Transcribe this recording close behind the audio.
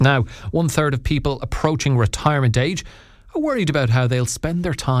Now, 1/3 of people approaching retirement age are worried about how they'll spend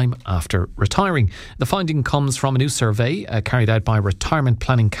their time after retiring. The finding comes from a new survey carried out by Retirement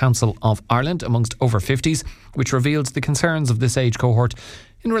Planning Council of Ireland amongst over 50s, which reveals the concerns of this age cohort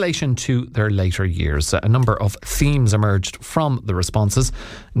in relation to their later years. A number of themes emerged from the responses,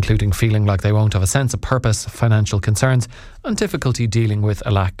 including feeling like they won't have a sense of purpose, financial concerns, and difficulty dealing with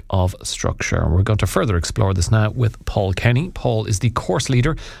a lack of structure. We're going to further explore this now with Paul Kenny. Paul is the course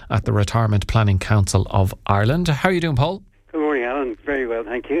leader at the Retirement Planning Council of Ireland. How are you doing, Paul? Good morning, Alan. Very well,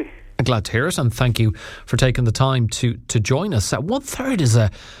 thank you. Glad to hear it, and thank you for taking the time to join us. 1/3 is a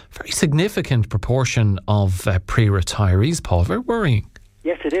very significant proportion of pre-retirees, Paul. Very worrying.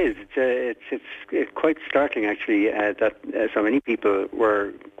 Yes, it is. It's quite startling, actually, that so many people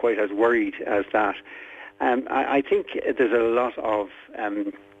were quite as worried as that. I think there's a lot of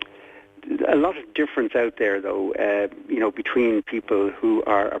difference out there, though, between people who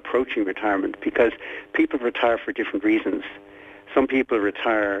are approaching retirement, because people retire for different reasons. Some people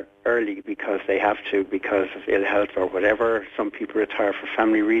retire early because they have to, because of ill health or whatever. Some people retire for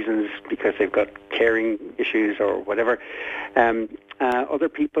family reasons because they've got caring issues or whatever. Other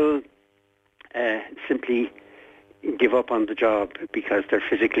people simply give up on the job because they're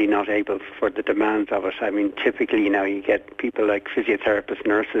physically not able for the demands of it. I mean, typically now you get people like physiotherapists,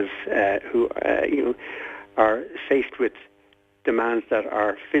 nurses who are faced with demands that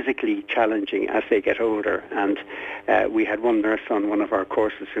are physically challenging as they get older. And we had one nurse on one of our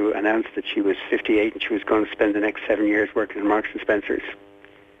courses who announced that she was 58 and she was going to spend the next 7 years working in Marks and Spencer's.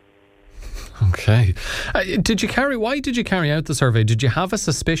 Okay. Why did you carry out the survey? Did you have a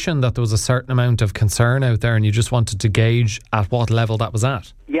suspicion that there was a certain amount of concern out there and you just wanted to gauge at what level that was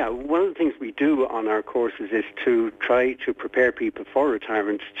at? Yeah, one of the things we do on our courses is to try to prepare people for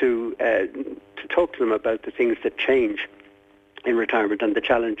retirement, to talk to them about the things that change in retirement and the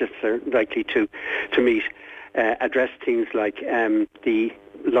challenges they're likely to meet. Address things like the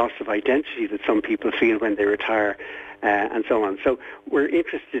loss of identity that some people feel when they retire, and so on. So we're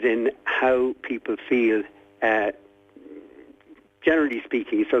interested in how people feel, generally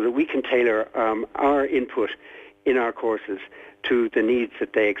speaking, so that we can tailor our input in our courses to the needs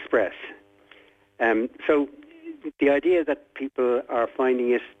that they express. So the idea that people are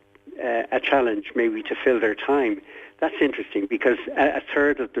finding it a challenge maybe to fill their time, that's interesting, because a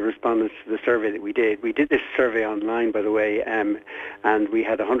third of the respondents to the survey that we did this survey online, by the way, and we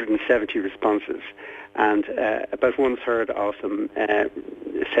had 170 responses, and about 1/3 of them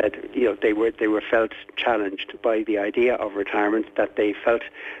said they were felt challenged by the idea of retirement, that they felt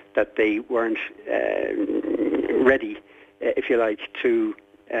that they weren't ready, if you like, to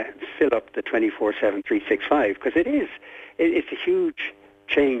fill up the 24/7 365, because it's a huge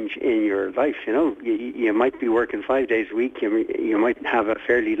change in your life. You might be working 5 days a week, you might have a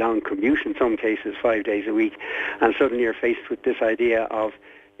fairly long commute in some cases, 5 days a week, and suddenly you're faced with this idea of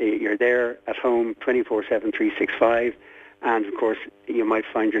you're there at home 24/7 365, and of course you might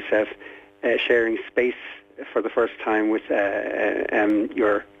find yourself sharing space for the first time with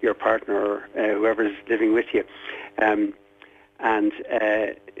your partner or whoever's living with you, and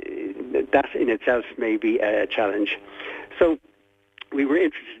that in itself may be a challenge. So we were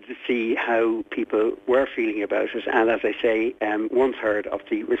interested to see how people were feeling about it, and as I say, 1/3 of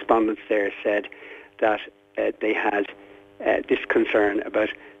the respondents there said that they had this concern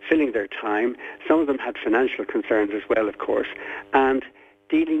about filling their time. Some of them had financial concerns as well, of course, and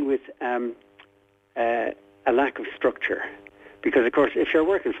dealing with a lack of structure. Because, of course, if you're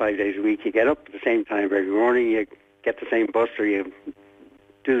working 5 days a week, you get up at the same time every morning, you get the same bus, or you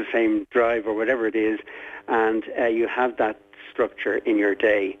do the same drive or whatever it is, and you have that structure in your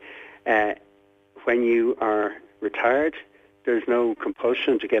day. When you are retired, there's no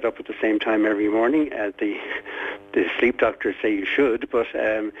compulsion to get up at the same time every morning. The sleep doctors say you should, but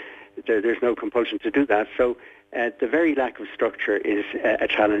there's no compulsion to do that. So the very lack of structure is a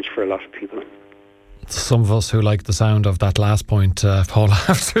challenge for a lot of people. Some of us who like the sound of that last point, Paul, I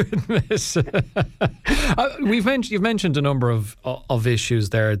have to admit. You've mentioned a number of issues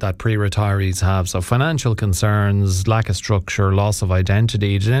there that pre-retirees have. So financial concerns, lack of structure, loss of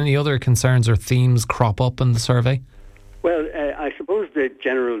identity. Did any other concerns or themes crop up in the survey? Well, I suppose the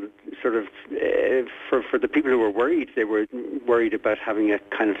general sort of, for the people who were worried, they were worried about having a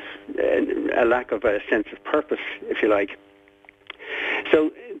kind of a lack of a sense of purpose, if you like.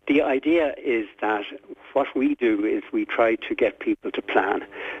 So the idea is that what we do is we try to get people to plan.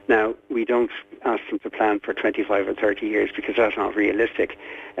 Now, we don't ask them to plan for 25 or 30 years because that's not realistic,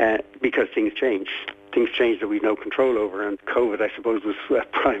 because things change. Things change that we've no control over, and COVID, I suppose, was a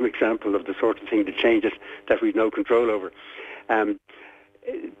prime example of the sort of thing that changes that we've no control over.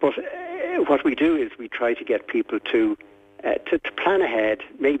 But what we do is we try to get people to plan ahead,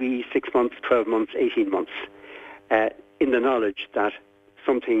 maybe 6 months, 12 months, 18 months, in the knowledge that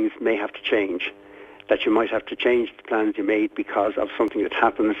some things may have to change, that you might have to change the plans you made because of something that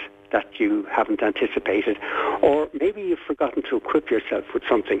happens that you haven't anticipated, or maybe you've forgotten to equip yourself with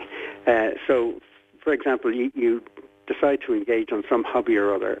something. So, for example, you decide to engage on some hobby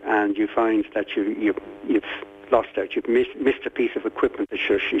or other, and you find that you've lost out, you've missed a piece of equipment that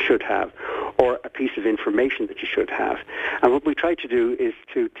you should have, or a piece of information that you should have. And what we try to do is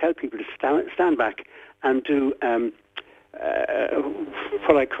to tell people to stand back and do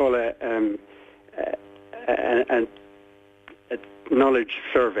what I call a knowledge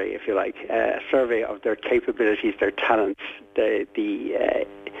survey, if you like, a survey of their capabilities, their talents, the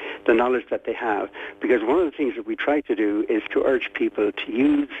knowledge that they have. Because one of the things that we try to do is to urge people to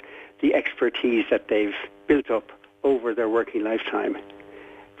use the expertise that they've built up over their working lifetime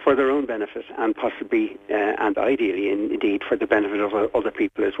for their own benefit, and possibly and ideally indeed for the benefit of other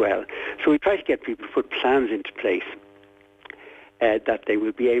people as well. So we try to get people to put plans into place that they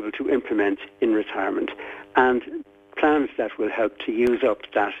will be able to implement in retirement, and plans that will help to use up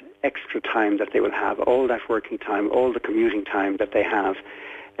that extra time that they will have, all that working time, all the commuting time that they have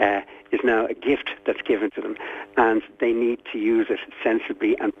is now a gift that's given to them, and they need to use it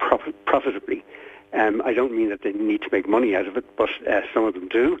sensibly and profitably. I don't mean that they need to make money out of it, but some of them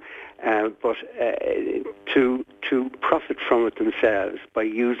do, but to profit from it themselves by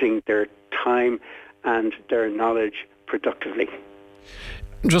using their time and their knowledge productively.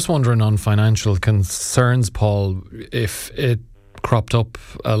 Just wondering on financial concerns, Paul, if it cropped up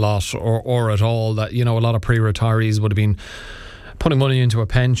a lot or at all, that, you know, a lot of pre-retirees would have been putting money into a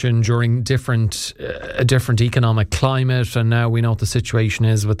pension during a different economic climate, and now we know what the situation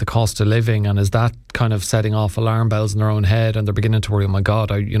is with the cost of living, and is that kind of setting off alarm bells in their own head, and they're beginning to worry, oh my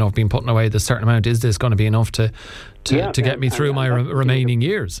God, I've been putting away this certain amount, is this going to be enough to get me through my remaining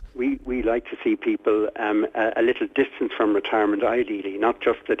years? We like to see people a little distance from retirement, ideally, not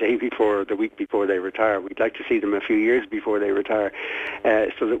just the day before, the week before they retire. We'd like to see them a few years before they retire,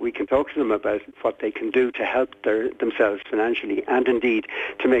 so that we can talk to them about what they can do to help themselves financially, and indeed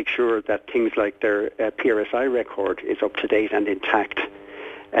to make sure that things like their PRSI record is up to date and intact.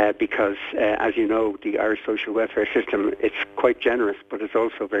 Because, as you know, the Irish social welfare system, it's quite generous, but it's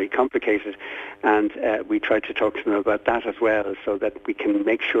also very complicated. And we try to talk to them about that as well, so that we can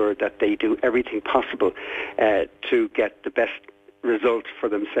make sure that they do everything possible to get the best result for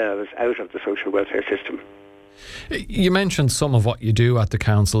themselves out of the social welfare system. You mentioned some of what you do at the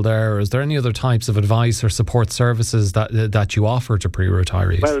council there. Is there any other types of advice or support services that you offer to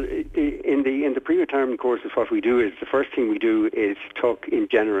pre-retirees? Well, in the pre-retirement courses, what we do is, the first thing we do is talk in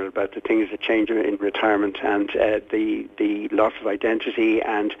general about the things that change in retirement, and the loss of identity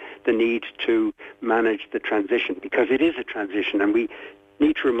and the need to manage the transition, because it is a transition, and we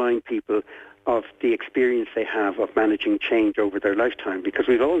need to remind people of the experience they have of managing change over their lifetime, because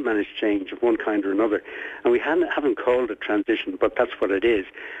we've all managed change of one kind or another, and we haven't called it transition, but that's what it is,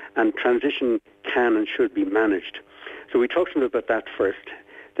 and transition can and should be managed. So we talk to them about that first.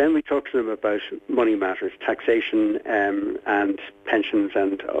 Then we talk to them about money matters, taxation and pensions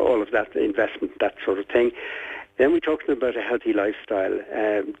and all of that, investment, that sort of thing. Then we talk to them about a healthy lifestyle,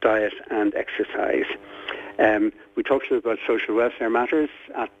 diet and exercise. We talk to them about social welfare matters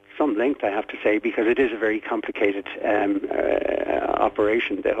at some length, I have to say, because it is a very complicated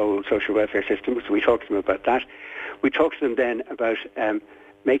operation, the whole social welfare system. So we talk to them about that. We talk to them then about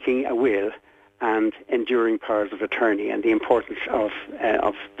making a will and enduring powers of attorney, and the importance of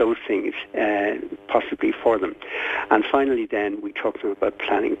those things possibly for them. And finally then we talk to them about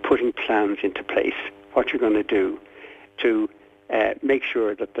planning, putting plans into place, what you're going to do to make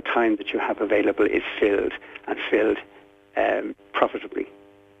sure that the time that you have available is filled profitably.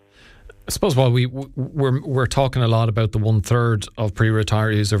 I suppose while we're talking a lot about the 1/3 of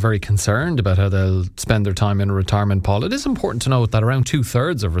pre-retirees are very concerned about how they'll spend their time in retirement, Paul, it is important to note that around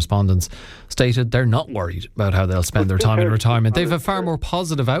 2/3 of respondents stated they're not worried about how they'll spend their time in retirement. They've a far more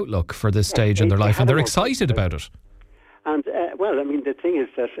positive outlook for this stage in their life, and they're excited about it. And, well, I mean, the thing is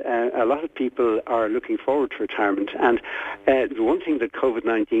that a lot of people are looking forward to retirement. And the one thing that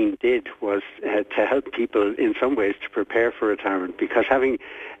COVID-19 did was to help people in some ways to prepare for retirement, because having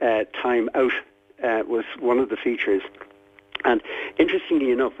time out was one of the features. And interestingly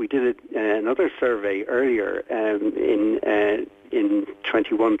enough, we did another survey earlier in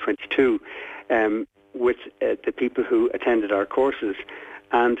 21-22 with the people who attended our courses.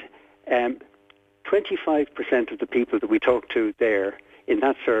 And 25% of the people that we talked to there in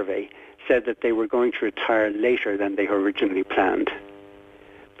that survey said that they were going to retire later than they originally planned,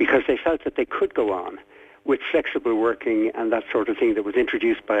 because they felt that they could go on with flexible working and that sort of thing that was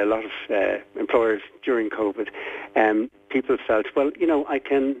introduced by a lot of employers during COVID. People felt, well, I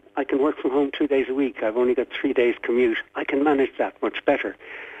can work from home 2 days a week. I've only got 3 days commute. I can manage that much better.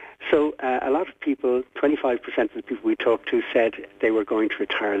 So a lot of people, 25% of the people we talked to, said they were going to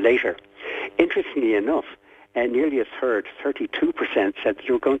retire later. Interestingly enough, nearly a third, 32%, said that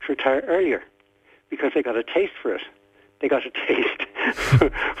they were going to retire earlier because they got a taste for it. They got a taste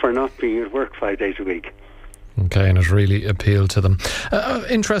for not being at work 5 days a week. Okay, and it really appealed to them.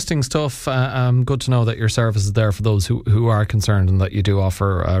 Interesting stuff. Good to know that your service is there for those who are concerned and that you do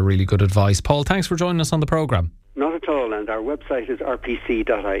offer really good advice. Paul, thanks for joining us on the programme. Not at all, and our website is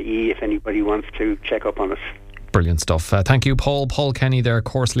rpc.ie if anybody wants to check up on us. Brilliant stuff. Thank you, Paul. Paul Kenny there,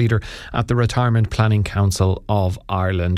 course leader at the Retirement Planning Council of Ireland.